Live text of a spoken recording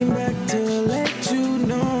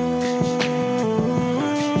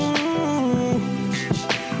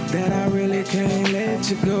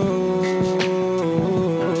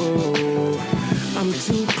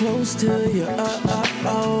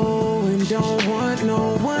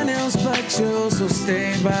no one else but you, so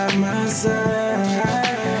stay by my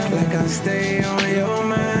side, like I stay on your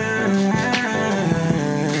mind.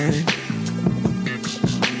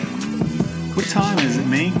 What time is it,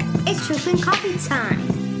 Mink? It's Truth and Coffee time.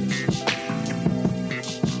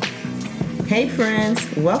 Hey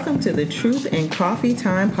friends, welcome to the Truth and Coffee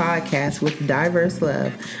Time podcast with Diverse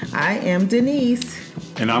Love. I am Denise.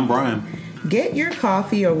 And I'm Brian. Get your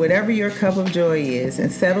coffee or whatever your cup of joy is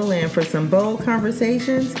and settle in for some bold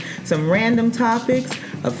conversations, some random topics,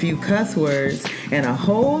 a few cuss words, and a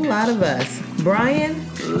whole lot of us. Brian?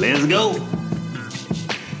 Let's go.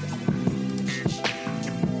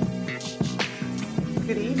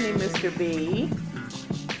 Good evening, Mr. B.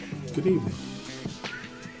 Good evening.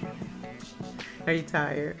 Are you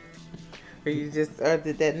tired? Or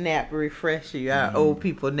did that nap refresh you? Our old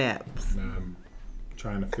people naps. I'm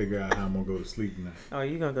trying to figure out how I'm going to go to sleep tonight. Oh,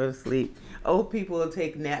 you're going to go to sleep. Old people will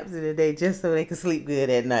take naps in the day just so they can sleep good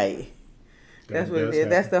at night. That's what it is.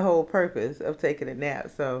 That's the whole purpose of taking a nap.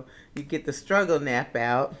 So you get the struggle nap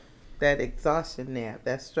out, that exhaustion nap,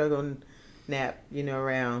 that struggle nap,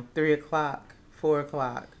 around 3 o'clock, 4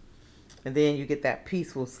 o'clock. And then you get that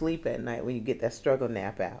peaceful sleep at night when you get that struggle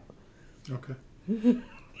nap out. Okay.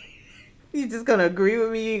 You just gonna agree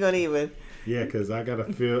with me? You ain't gonna even? Yeah, cause I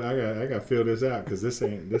gotta feel this out, cause this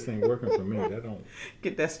ain't working for me. That don't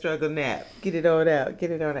get that struggle nap. Get it on out. Get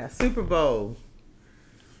it on out. Super Bowl.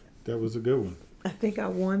 That was a good one. I think I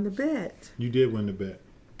won the bet. You did win the bet.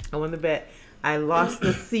 I won the bet. I lost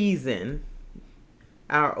the season.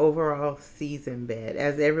 Our overall season bet,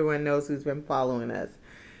 as everyone knows who's been following us.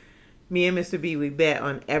 Me and Mr. B, we bet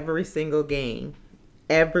on every single game.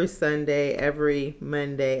 Every Sunday, every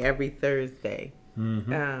Monday, every Thursday.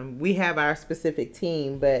 Mm-hmm. We have our specific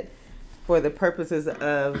team, but for the purposes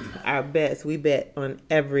of our bets, we bet on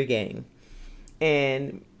every game.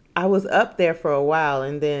 And I was up there for a while,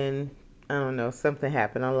 and then, I don't know, something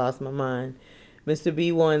happened. I lost my mind. Mr.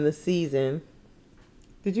 B won the season.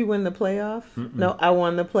 Did you win the playoff? Mm-mm. No, I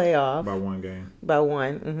won the playoff. By one game. By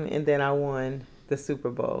one. Mm-hmm. And then I won the Super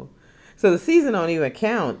Bowl. So the season don't even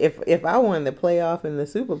count. If I won the playoff and the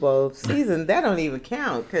Super Bowl season, that don't even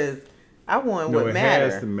count because I won what mattered. No,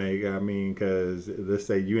 it has to make. I mean, because let's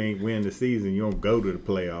say you ain't win the season, you don't go to the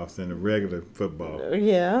playoffs in the regular football.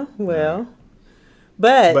 Yeah, well,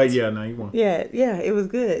 but yeah, no, you won. Yeah, it was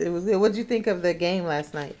good. It was good. What'd you think of the game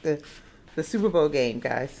last night? The Super Bowl game,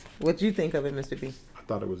 guys. What'd you think of it, Mr. B? I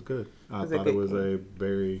thought it was good. I thought it was a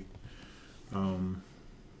very.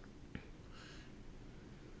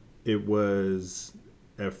 It was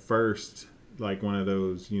at first like one of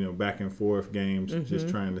those, back and forth games, just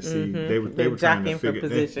trying to see. They were trying to figure.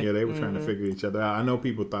 They were trying to figure each other out. I know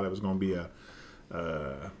people thought it was going to be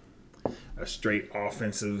a straight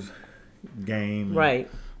offensive game, right?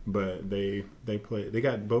 But they played. They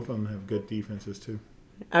got both of them have good defenses too.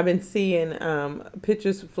 I've been seeing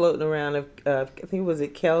pictures floating around of I think was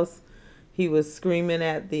it Kels. He was screaming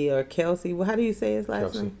at or Kelsey. Well, how do you say his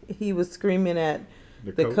last name? He was screaming at.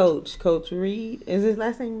 The coach Reed. Is his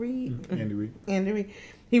last name Reed? Andy Reed. Andy Reed.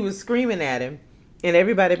 He was screaming at him, and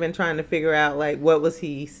everybody been trying to figure out like what was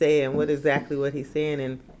he saying, what he's saying,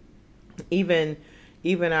 and even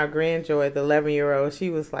our grandjoy, the 11-year-old, she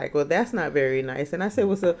was like, "Well, that's not very nice." And I said,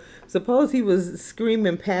 "Well, so suppose he was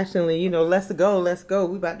screaming passionately, let's go,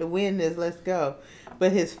 we about to win this, let's go."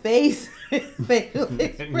 But his facial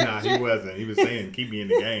expression. Nah, he wasn't. He was saying, "Keep me in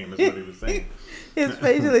the game." That's what he was saying. His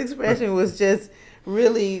facial expression was just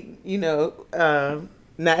really,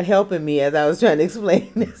 not helping me as I was trying to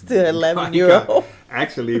explain this to an 11-year-old.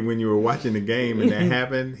 Actually, when you were watching the game and that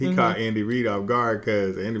happened, he caught Andy Reid off guard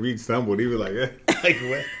because Andy Reid stumbled. He was like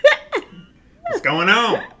what? What's going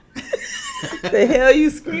on? The hell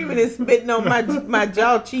you screaming and spitting on my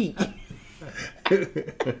jaw cheek?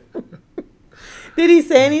 Did he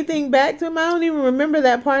say anything back to him? I don't even remember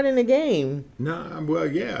that part in the game. No, well,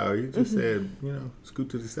 yeah. He just said, scoot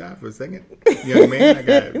to the side for a second. Young man, I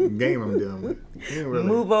got a game I'm dealing with. Really,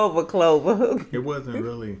 move over, Clover. It wasn't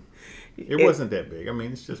really, it wasn't that big. I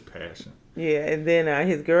mean, it's just passion. Yeah, and then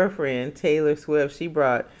his girlfriend, Taylor Swift, she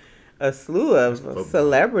brought a slew of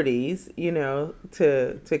celebrities,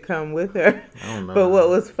 to come with her. I don't know. But what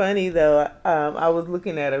was funny though, I was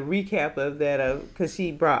looking at a recap of that because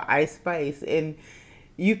she brought Ice Spice, and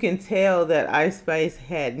you can tell that Ice Spice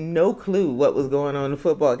had no clue what was going on in the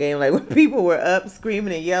football game. Like when people were up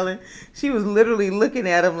screaming and yelling, she was literally looking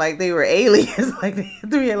at them like they were aliens. Like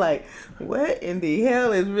they were like, "What in the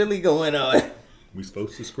hell is really going on?" We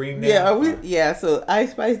supposed to scream now? Yeah, so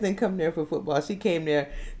Ice Spice didn't come there for football. She came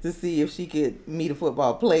there to see if she could meet a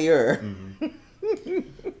football player.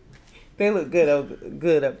 Mm-hmm. They look good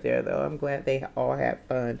up there, though. I'm glad they all had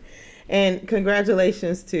fun. And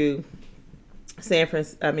congratulations to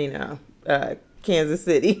Kansas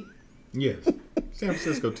City. Yes, San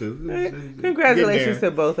Francisco too. Congratulations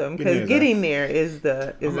to both of them, because getting there is an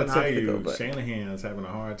obstacle. I'm gonna tell you, but Shanahan's having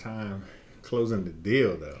a hard time closing the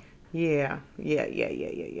deal, though. Yeah.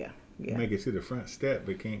 Make it to the front step,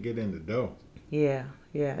 but can't get in the door. Yeah.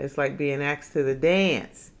 It's like being asked to the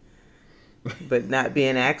dance, but not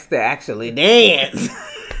being asked to actually dance.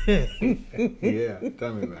 Yeah,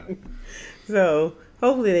 tell me about it. So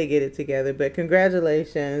hopefully they get it together. But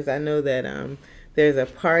congratulations. I know that there's a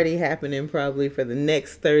party happening probably for the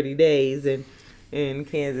next 30 days in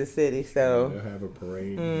Kansas City. So they'll have a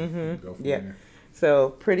parade. And go from there. So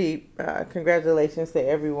pretty congratulations to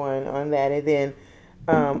everyone on that. And then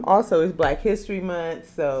also it's Black History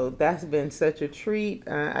Month, so that's been such a treat.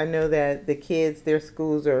 I know that the kids, their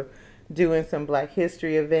schools are doing some Black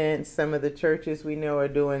History events. Some of the churches we know are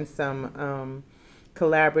doing some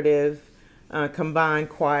collaborative combined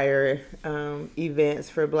choir events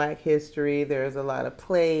for Black History. There's a lot of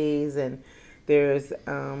plays, and there's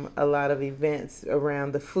a lot of events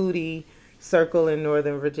around the foodie circle in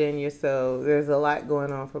Northern Virginia. So there's a lot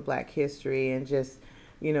going on for Black History, and just,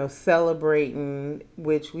 celebrating,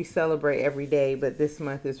 which we celebrate every day, but this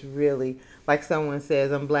month is really, like someone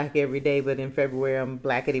says, I'm Black every day, but in February I'm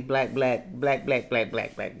blackity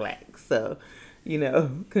black. So,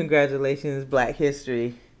 congratulations, Black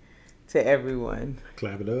History, to everyone.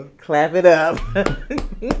 Clap it up. Clap it up.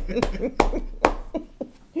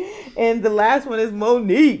 And the last one is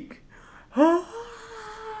Monique.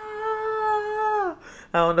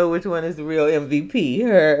 I don't know which one is the real MVP,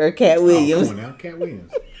 her or Cat Williams. Come on now, Cat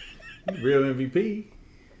Williams. Real MVP.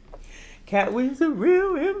 Cat Williams is a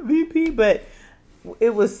real MVP, but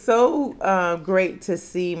it was so great to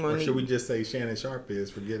see Monique. Or should we just say Shannon Sharp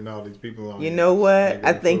is for getting all these people on? You know what?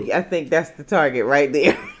 I think that's the target right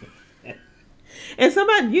there. And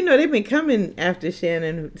somebody, they've been coming after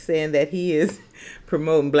Shannon, saying that he is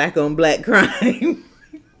promoting black on black crime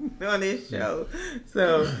on his show.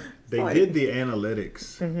 So they did the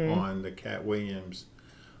analytics on the Cat Williams,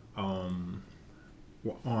 on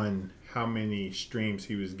how many streams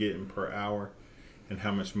he was getting per hour and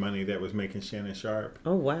how much money that was making Shannon Sharp.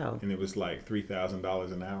 Oh, wow. And it was like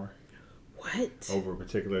 $3,000 an hour. What? Over a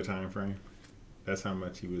particular time frame. That's how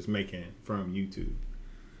much he was making from YouTube.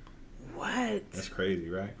 What? That's crazy,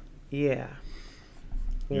 right? Yeah.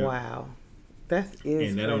 Yep. Wow. That is.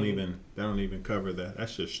 And they don't even cover that.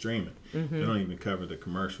 That's just streaming. They don't even cover the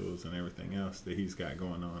commercials and everything else that he's got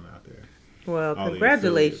going on out there. Well,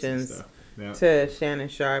 congratulations to Shannon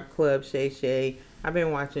Sharp, Club Shay Shay. I've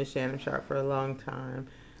been watching Shannon Sharp for a long time.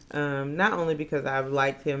 Not only because I've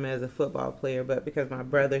liked him as a football player, but because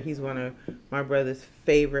he's one of my brother's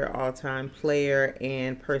favorite all-time player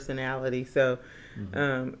and personality. So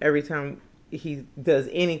every time he does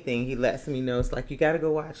anything, he lets me know. It's like, you got to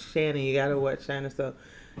go watch Shannon. You got to watch Shannon. So,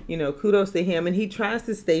 kudos to him. And he tries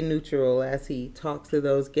to stay neutral as he talks to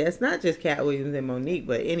those guests, not just Cat Williams and Monique,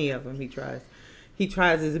 but any of them. He tries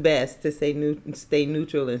his best to stay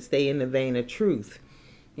neutral and stay in the vein of truth,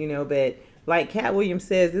 but like Cat Williams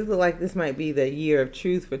says, this might be the year of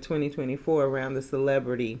truth for 2024 around the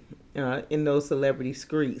celebrity, in those celebrity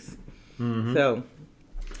streets. So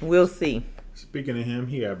we'll see. Speaking of him,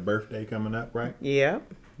 he had a birthday coming up, right? Yep.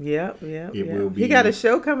 It will be. He got a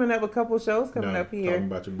show coming up, a couple shows coming up here. Talking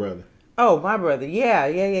about your brother. Oh, my brother. Yeah.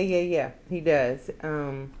 He does.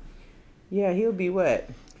 He'll be what?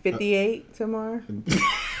 58 tomorrow?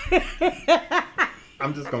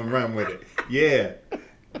 I'm just going to run with it. Yeah.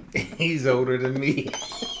 He's older than me.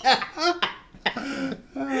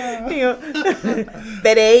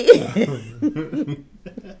 38.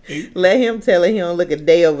 Let him tell it he don't look a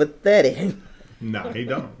day over 30. No, he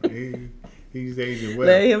don't. He's aging well.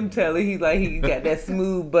 Let him tell it he got that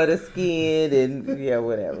smooth butter skin and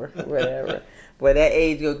whatever. But that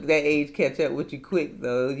age catch up with you quick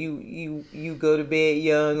though. You go to bed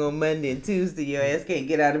young on Monday and Tuesday, your ass can't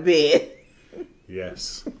get out of bed.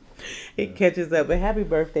 Yes. It catches up. But happy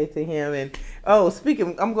birthday to him. And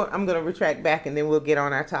speaking, I'm gonna retract back and then we'll get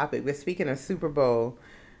on our topic. But speaking of Super Bowl,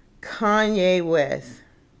 Kanye West,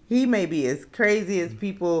 he may be as crazy as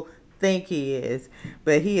people think he is,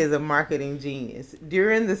 but he is a marketing genius.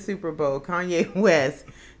 During the Super Bowl, Kanye West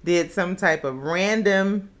did some type of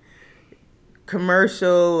random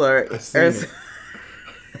commercial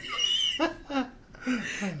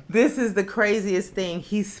This is the craziest thing.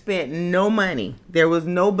 He spent no money. There was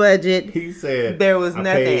no budget. He said there was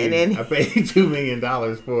nothing. I paid $2 million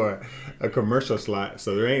for a commercial slot,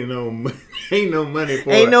 so there ain't no money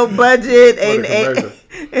for ain't no budget.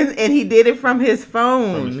 And he did it from his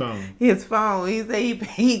phone. His phone. He said he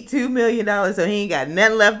paid $2 million, so he ain't got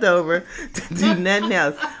nothing left over to do nothing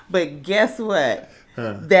else. But guess what?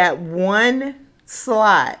 That one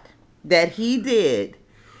slot that he did,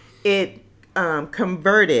 it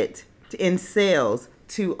converted in sales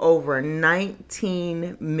to over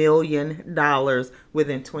 $19 million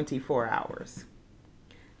within 24 hours.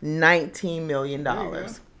 $19 million.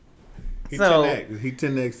 He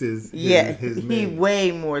 10x his he million.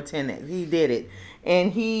 way more 10x. He did it.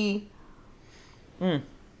 And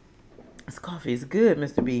this coffee is good,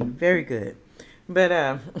 Mr. B. Very good.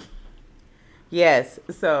 But yes,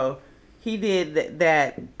 so he did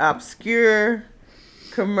that obscure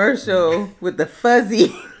commercial with the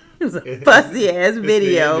fuzzy, it was a fuzzy ass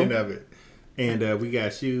video. The ending of it. And we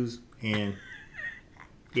got shoes, and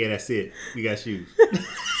yeah, that's it. We got shoes.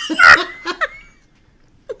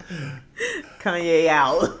 Kanye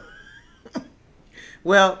out.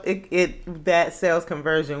 Well, it that sales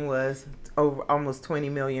conversion was over almost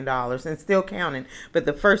 $20 million and still counting. But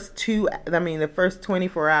the first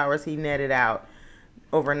 24 hours he netted out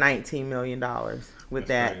over $19 million with That's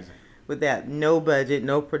that crazy. With that no budget,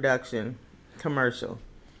 no production commercial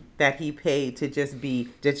that he paid to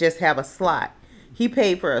just have a slot. He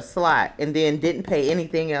paid for a slot and then didn't pay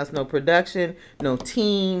anything else. No production, no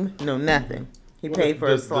team, no nothing. He paid for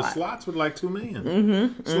a slot. The slots were like $2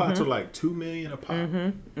 million. Slots were like $2 million a pop.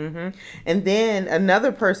 And then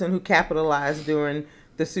another person who capitalized during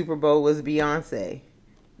the Super Bowl was Beyonce.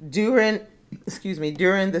 During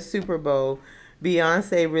the Super Bowl,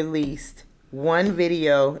 Beyonce released one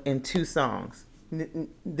video and 2 songs.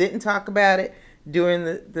 Didn't talk about it. During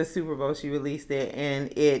the Super Bowl, she released it,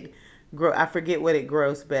 and I forget what it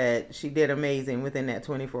grossed, but she did amazing within that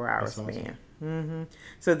 24-hour span. Awesome.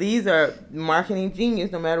 So these are marketing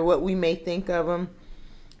genius. No matter what we may think of them,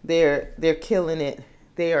 they're killing it.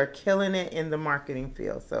 They are killing it in the marketing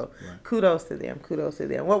field. So kudos to them. Kudos to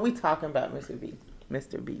them. What we talking about, Mr. B?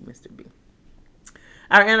 Mr. B.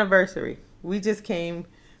 Our anniversary. We just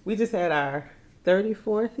had our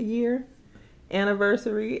 34th year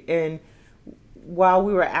anniversary, and while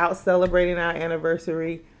we were out celebrating our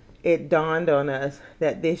anniversary, it dawned on us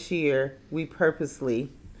that this year we purposely,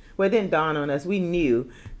 well, it didn't dawn on us, we knew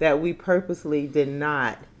that we purposely did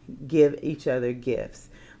not give each other gifts.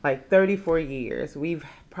 Like 34 years, we've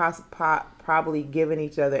probably given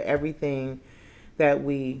each other everything that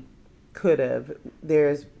we could have.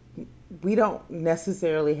 We don't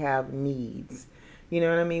necessarily have needs. You know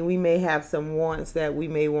what I mean? We may have some wants, that we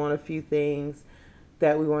may want a few things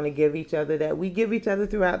that we want to give each other, that we give each other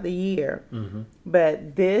throughout the year.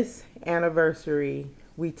 But this anniversary,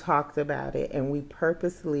 we talked about it, and we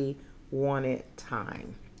purposely wanted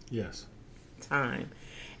time. Yes. Time.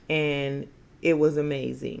 And it was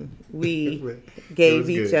amazing. We gave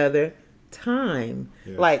each other time.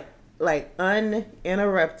 Yes. Like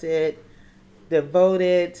uninterrupted,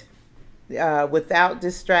 devoted, without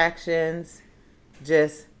distractions,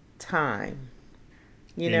 just time.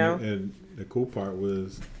 You know? And the cool part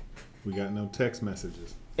was we got no text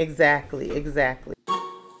messages. Exactly.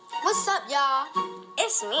 What's up, y'all?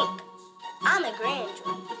 It's Mink. I'm a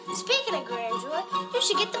grandeur. Speaking of grandeur, you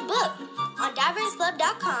should get the book on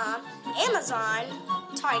diverseclub.com, Amazon,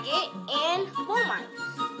 Target, and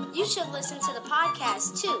Walmart. You should listen to the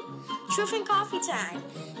podcast too, Truth and Coffee Time.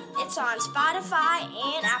 It's on Spotify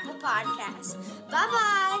and Apple Podcasts.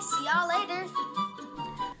 Bye-bye. See y'all later.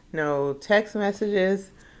 No text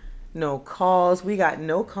messages, no calls. We got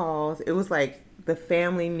no calls. It was like the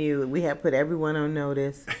family knew. We had put everyone on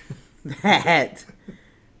notice that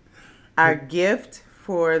our gift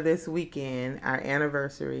for this weekend, our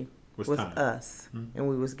anniversary, was us. And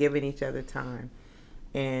we was giving each other time.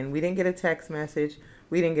 And we didn't get a text message.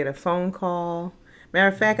 We didn't get a phone call. Matter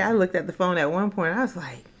of fact, I looked at the phone at one point. I was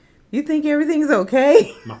like, you think everything's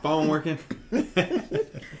okay? My phone working?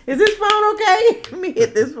 Is this phone okay? Let me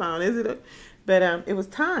hit this phone. Is it? But it was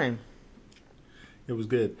time. It was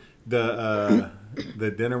good. The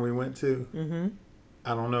dinner we went to,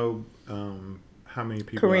 I don't know how many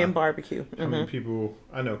people. Korean barbecue. How many people?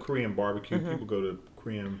 I know Korean barbecue. People go to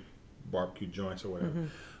Korean barbecue joints or whatever.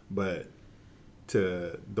 But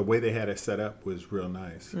the way they had it set up was real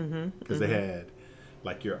nice, because they had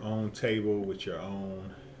like your own table with your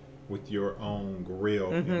own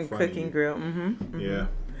grill in front cooking of you. grill. Yeah,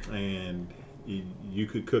 and you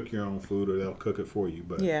could cook your own food, or they'll cook it for you.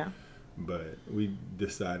 But but we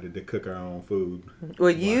decided to cook our own food.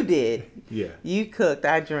 Well, you did. Yeah. You cooked.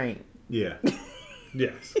 I drank. Yeah.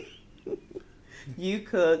 Yes. You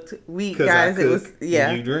cooked. We 'Cause guys, I it was cook yeah.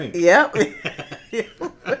 and you drink. Yep.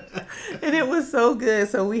 And it was so good.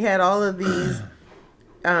 So we had all of these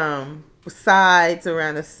sides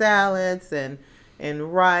around the salads and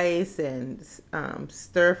rice and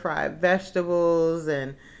stir fried vegetables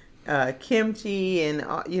and kimchi and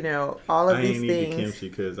all of I these ain't things. eat the kimchi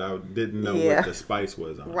because I didn't know Yeah. what the spice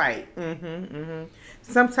was on. Right.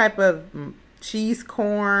 Some type of cheese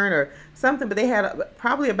corn or something, but they had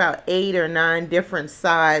probably about 8 or 9 different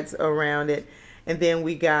sides around it. And then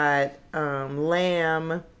we got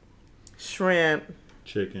lamb, shrimp,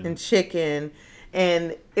 Chicken. chicken,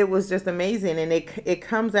 and it was just amazing. And it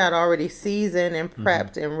comes out already seasoned and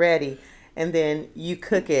prepped and ready, and then you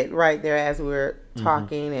cook it right there as we're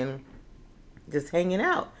talking and just hanging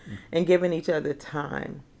out and giving each other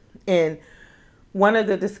time. And one of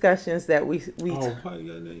the discussions that we Oh, how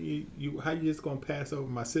you just gonna pass over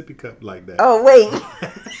my sippy cup like that? oh wait.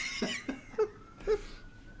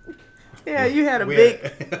 Yeah, you had a big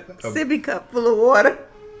sippy cup full of water.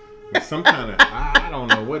 Some kind of I don't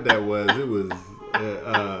know what that was. It was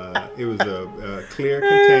a clear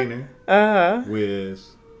container with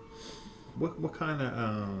what kind of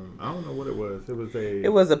I don't know what it was.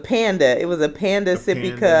 It was a Panda. It was a panda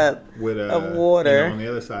sippy cup with of water. On the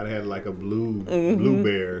other side, it had like a blue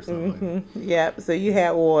bear or something. Yep. So you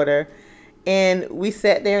had water, and we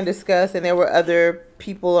sat there and discussed. And there were other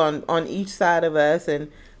people on each side of us,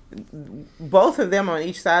 and both of them on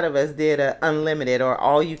each side of us did a unlimited or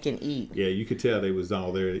all you can eat. Yeah, you could tell they was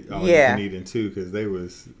all there, all you can eat too, because they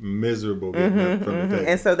was miserable getting up from the table.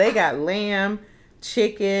 And so they got lamb,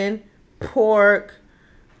 chicken, pork,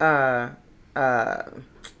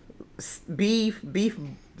 beef,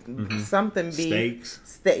 something beef,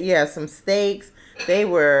 steaks, some steaks. They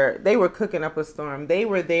were cooking up a storm. They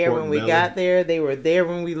were there pork when we belly. got there. They were there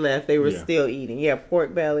when we left. They were still eating. Yeah,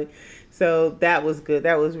 pork belly. So that was good.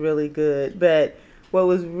 That was really good. But what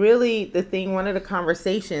was really the thing, one of the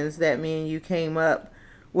conversations that me and you came up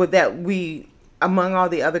with, that we, among all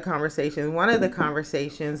the other conversations, one of the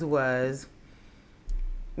conversations was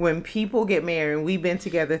when people get married, and we've been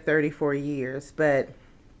together 34 years, but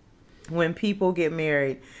when people get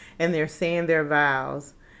married and they're saying their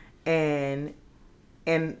vows, and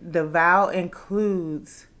the vow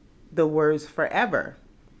includes the words forever,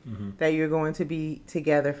 that you're going to be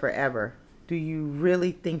together forever. Do you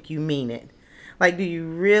really think you mean it? Like, do you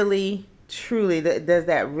really, truly, does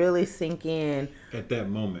that really sink in at that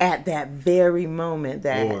moment? At that very moment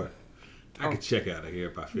that... Or I could check out of here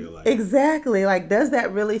if I feel like Exactly. Like, does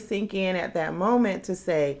that really sink in at that moment to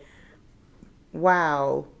say,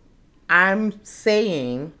 wow, I'm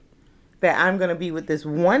saying that I'm going to be with this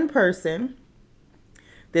one person,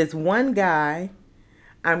 this one guy.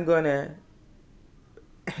 I'm going to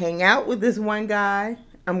hang out with this one guy.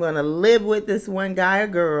 I'm going to live with this one guy or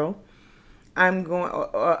girl. I'm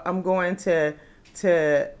going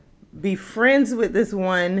to be friends with this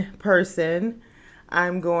one person.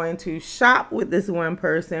 I'm going to shop with this one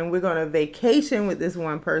person. We're going to vacation with this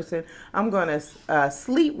one person. I'm going to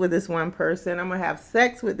sleep with this one person. I'm going to have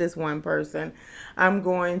sex with this one person. I'm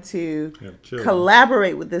going to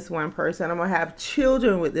collaborate with this one person. I'm going to have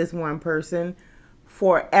children with this one person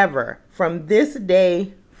forever. From this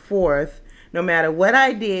day forth, no matter what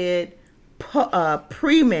I did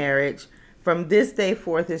pre-marriage, from this day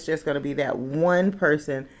forth, it's just going to be that one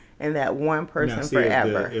person and that one person now, see,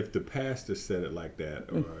 forever. If the pastor said it like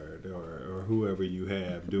that, or whoever you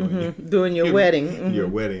have doing your wedding, your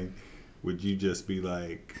wedding, would you just be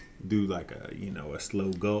like, do like a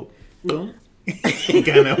slow gulp,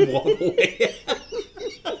 kind of walk away?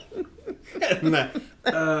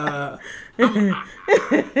 I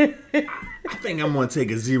think I'm gonna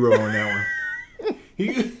take a 0 on that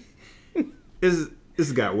one.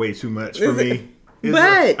 This got way too much for me.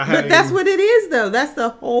 But that's what it is, though. That's the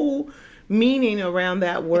whole meaning around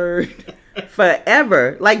that word,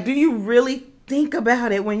 forever. Like, do you really think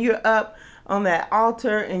about it when you're up on that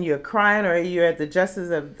altar and you're crying, or you're at the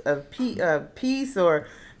justice of peace, or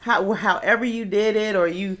however you did it, or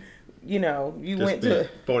you just went to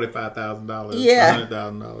 $45,000, yeah,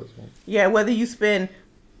 $100,000. Yeah, whether you spend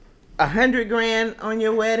 $100,000 on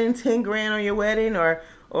your wedding, $10,000 on your wedding, or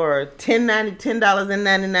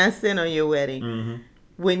 $10.99 on your wedding. Mm-hmm.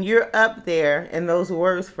 When you're up there and those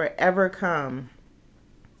words forever come,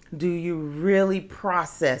 do you really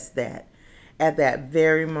process that at that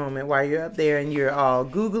very moment while you're up there and you're all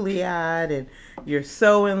googly eyed and you're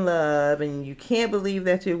so in love and you can't believe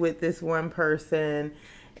that you're with this one person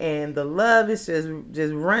and the love is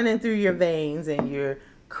just running through your veins, and you're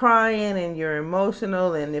crying and you're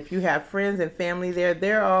emotional, and if you have friends and family there,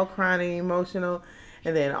 they're all crying and emotional,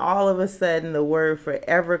 and then all of a sudden the word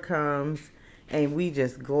forever comes and we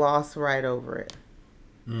just gloss right over it.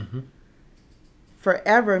 Mm-hmm.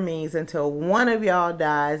 Forever means until one of y'all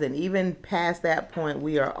dies, and even past that point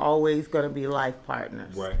we are always going to be life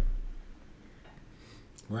partners.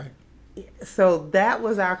 Right. So that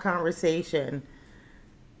was our conversation,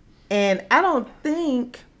 and I don't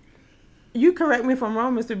think, you correct me if I'm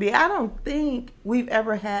wrong, Mr. B, I don't think we've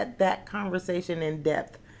ever had that conversation in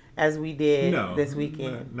depth as we did this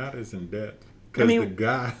weekend. Not as in depth. Because the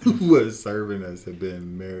guy who was serving us had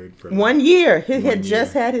been married for 1 year. He had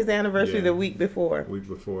just had his anniversary the week before. Week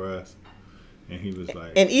before us. And he was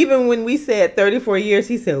like... And even when we said 34 years,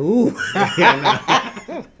 he said, ooh.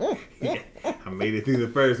 I made it through the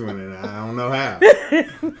first one, and I don't know how.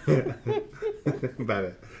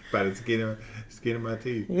 by the skin of my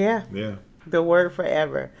teeth. Yeah. Yeah. The word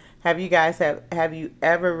forever. Have you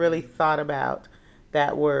ever really thought about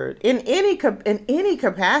that word in any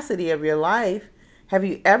capacity of your life? Have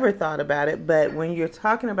you ever thought about it? But when you're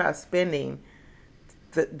talking about spending,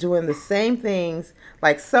 doing the same things,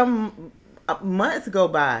 like some months go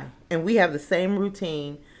by and we have the same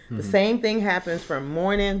routine. Mm-hmm. The same thing happens from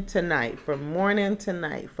morning to night,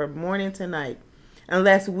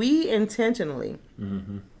 unless we intentionally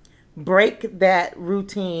break that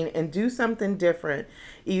routine and do something different,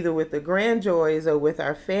 either with the grand joys or with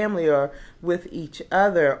our family or with each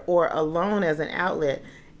other or alone as an outlet.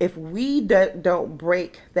 If we don't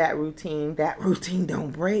break that routine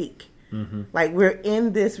don't break. Mm-hmm. Like, we're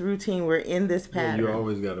in this routine, we're in this pattern. Yeah, you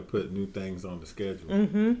always got to put new things on the schedule.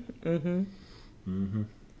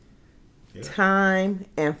 Yeah. Time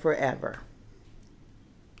and forever.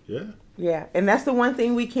 Yeah, and that's the one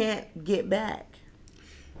thing we can't get back.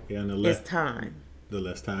 Yeah, and it's time. The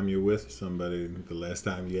less time you're with somebody, the less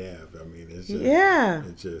time you have. I mean, it's just,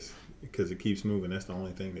 it's just because it keeps moving. That's the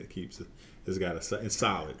only thing that keeps it. It's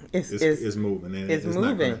solid. It's moving, and it's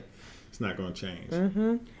moving. It's not going to change.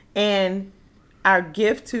 Mm-hmm. And our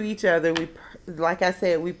gift to each other, like I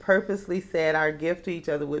said, we purposely said our gift to each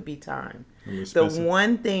other would be time. The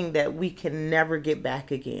one thing that we can never get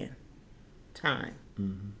back again, time.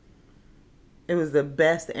 Mm-hmm. It was the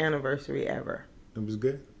best anniversary ever. It was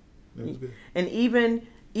good. It was good. And even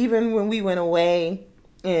when we went away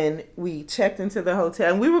and we checked into the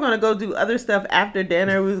hotel, and we were going to go do other stuff after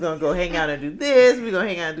dinner. We was going to go hang out and do this. We were going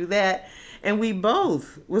to hang out and do that. And we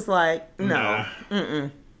both was like, no,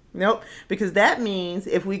 nope. Because that means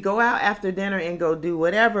if we go out after dinner and go do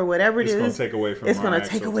whatever it is, it's going to take away from it's going to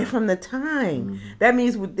take away from the time. Mm-hmm. That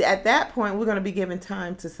means at that point, we're going to be giving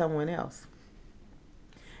time to someone else.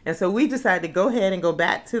 And so we decided to go ahead and go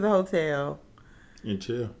back to the hotel.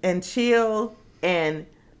 And chill and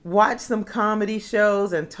watch some comedy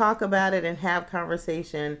shows and talk about it and have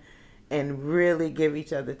conversation and really give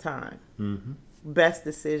each other time. Mm-hmm. Best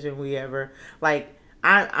decision we ever. Like,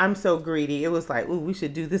 I'm so greedy. It was like, ooh, we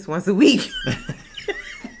should do this once a week.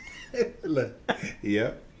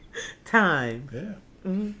 Yep. Time. Yeah.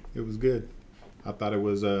 Mm-hmm. It was good. I thought it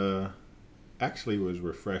was actually was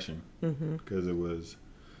refreshing because it was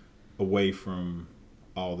away from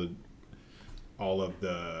all of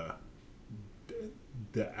the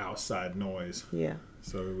outside noise. Yeah.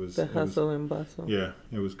 So it was the hustle and bustle. Yeah,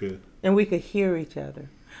 it was good. And we could hear each other.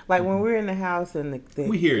 Like when we're in the house and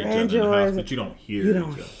we hear each other in the house, but you don't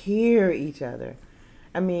hear each other.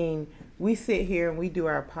 I mean, we sit here and we do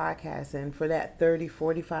our podcast, and for that 30,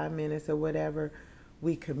 45 minutes or whatever,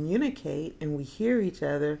 we communicate and we hear each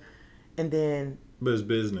other, and then but it's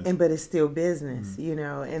business. But it's still business, you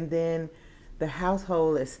know. And then the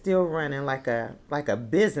household is still running like a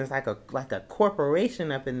business, like a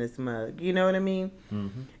corporation up in this mug. You know what I mean?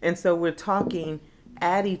 Mm-hmm. And so we're talking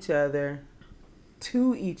at each other,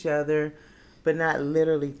 to each other, but not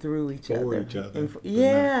literally through each other. For each other.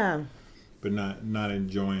 Yeah. But not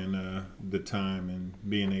enjoying the time and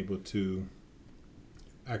being able to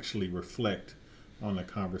actually reflect on the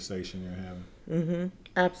conversation you're having. Mm-hmm.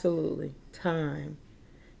 Absolutely. Time.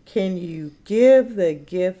 Can you give the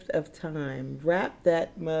gift of time? Wrap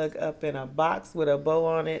that mug up in a box with a bow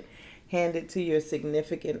on it, hand it to your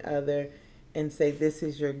significant other, and say, this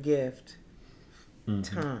is your gift. Mm-hmm.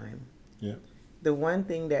 Time. Yeah. The one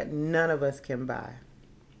thing that none of us can buy.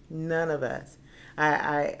 None of us.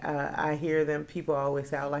 I hear them, people always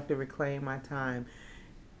say, I like to reclaim my time.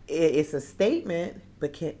 It's a statement,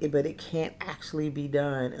 but it can't actually be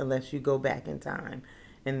done unless you go back in time.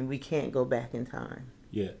 And we can't go back in time.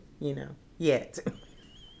 Yet. You know, yet.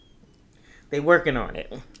 They working on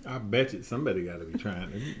it. I bet you somebody got to be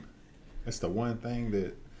trying. That's the one thing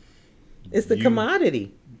that It's the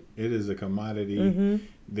commodity. It is a commodity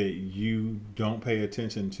that you don't pay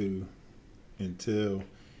attention to until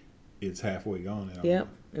it's halfway gone. Yep,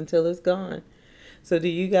 until it's gone. So do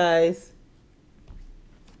you guys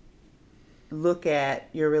look at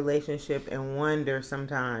your relationship and wonder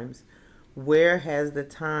sometimes, where has the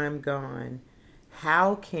time gone?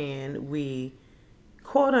 How can we,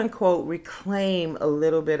 quote unquote, reclaim a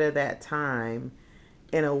little bit of that time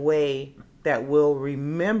in a way that we'll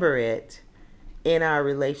remember it in our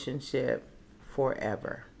relationship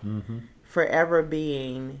forever? Mm-hmm. Forever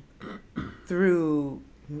being through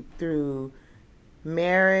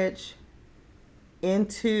marriage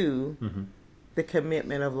into the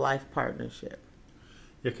commitment of life partnership.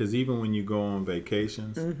 Yeah, because even when you go on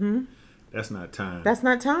vacations, that's not time. That's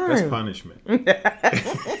not time. That's punishment.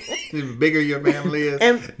 The bigger your family is,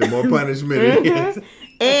 the more punishment it is.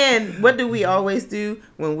 And what do we always do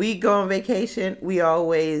when we go on vacation? We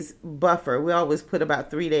always buffer. We always put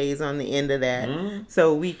about 3 days on the end of that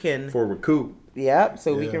so we can... For recoup. Yep,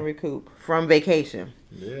 so we can recoup from vacation.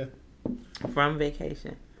 Yeah. From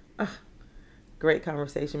vacation. Great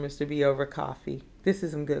conversation, Mr. B, over coffee. This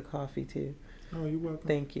is some good coffee, too. Oh, you're welcome.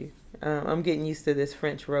 Thank you. I'm getting used to this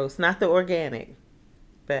French roast. Not the organic,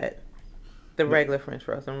 but the regular French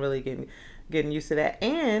roast. I'm really getting used to that.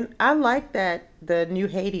 And I like the new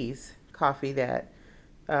Hades coffee that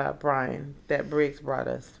Briggs brought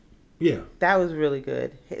us. Yeah. That was really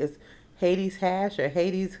good. It's Hades hash or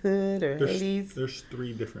Hades hood or Hades. There's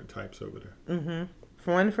 3 different types over there.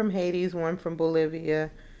 Mm-hmm. One from Hades, one from Bolivia,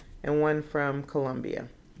 and one from Colombia.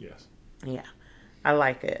 Yes. Yeah. I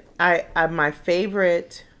like it. I my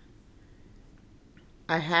favorite,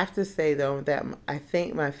 I have to say though that I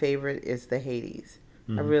think my favorite is the Hades.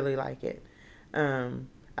 I really like it.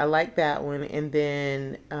 I like that one. And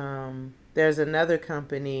then there's another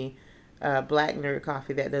company, Black Nerd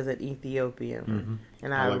Coffee, that does an Ethiopian one.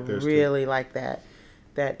 And I really like that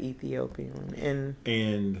Ethiopian one.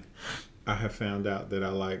 And I have found out that I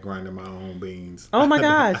like grinding my own beans. Oh my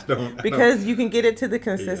gosh. Because you can get it to the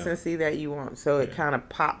consistency that you want. So it kind of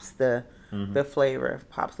pops the flavor.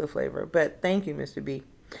 But thank you, Mr. B.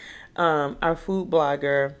 Our food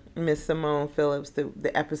blogger, Miss Simone Phillips,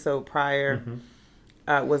 the episode prior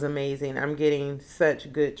was amazing. I'm getting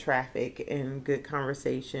such good traffic and good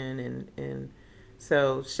conversation. And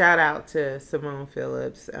so shout out to Simone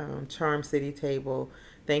Phillips, Charm City Table.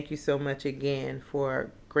 Thank you so much again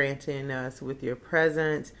for granting us with your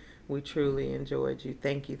presence. We truly enjoyed you.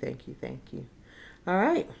 Thank you. All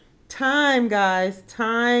right. Time, guys.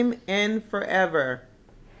 Time and forever.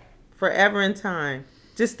 Forever and time.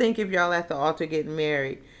 Just think if y'all at the altar getting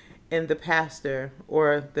married and the pastor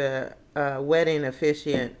or the wedding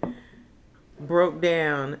officiant broke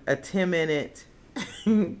down a 10-minute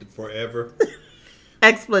forever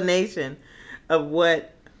explanation of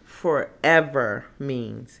what forever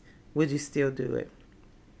means. Would you still do it?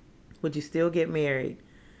 Would you still get married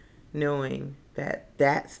knowing that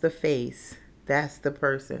that's the face, that's the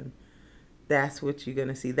person, that's what you're going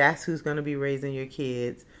to see, that's who's going to be raising your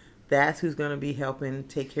kids, that's who's going to be helping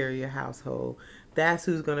take care of your household, that's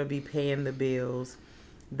who's going to be paying the bills,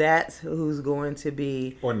 that's who's going to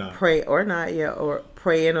be or not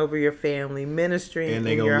praying over your family, ministering and in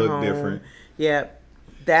they your gonna home. Look different. Yep.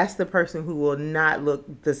 That's the person who will not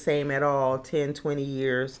look the same at all 10, 20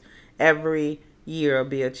 years. Every year will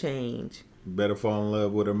be a change. Better fall in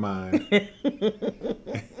love with her mind.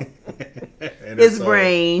 His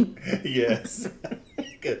brain. Yes.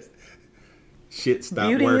 Shit stopped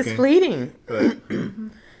Beauty working. Is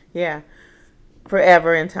fleeting. Yeah.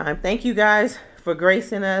 Forever in time. Thank you guys for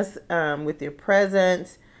gracing us with your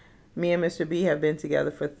presence. Me and Mr. B have been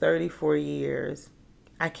together for 34 years.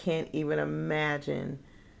 I can't even imagine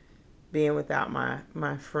being without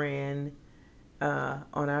my friend on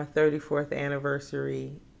our 34th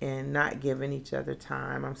anniversary and not giving each other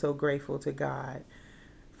time. I'm so grateful to God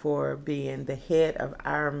for being the head of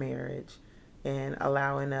our marriage and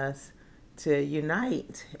allowing us to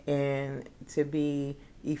unite and to be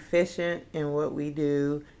efficient in what we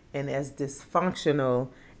do and as dysfunctional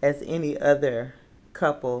as any other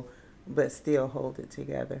couple, but still hold it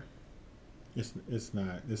together. It's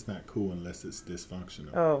not cool unless it's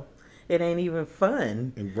dysfunctional. Oh, it ain't even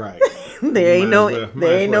fun. Right. there ain't no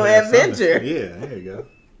adventure. Yeah, there you go.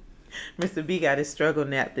 Mr. B got his struggle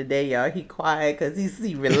nap today, y'all. He quiet because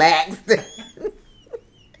he relaxed.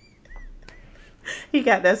 He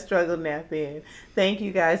got that struggle nap in. Thank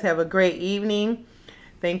you guys. Have a great evening.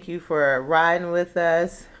 Thank you for riding with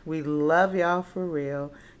us. We love y'all for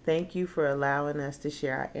real. Thank you for allowing us to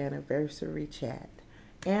share our anniversary chat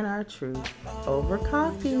and our truth over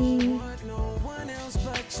coffee. No one else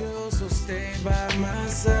but you, so stay by my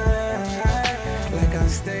side, like I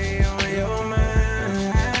stay on your mind.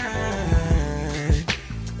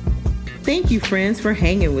 Thank you, friends, for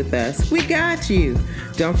hanging with us. We got you.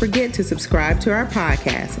 Don't forget to subscribe to our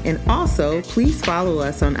podcast. And also, please follow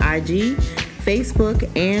us on IG, Facebook,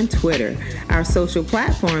 and Twitter. Our social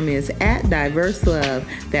platform is @DiverseLove.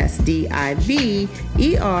 That's DIVERSELUV.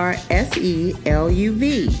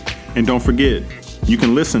 And don't forget, you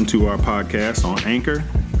can listen to our podcast on Anchor,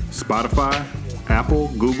 Spotify, Apple,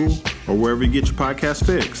 Google, or wherever you get your podcast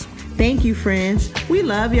fix. Thank you, friends. We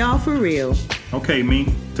love y'all for real. Okay,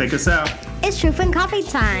 me, take us out. It's Truth and Coffee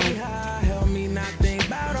time. Help me not think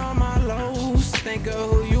about all my lows. Think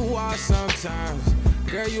of who you are sometimes.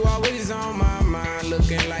 Girl, you always on my mind.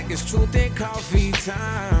 Looking like it's truth and coffee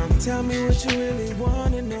time. Tell me what you really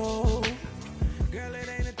wanna know. Girl, it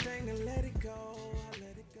ain't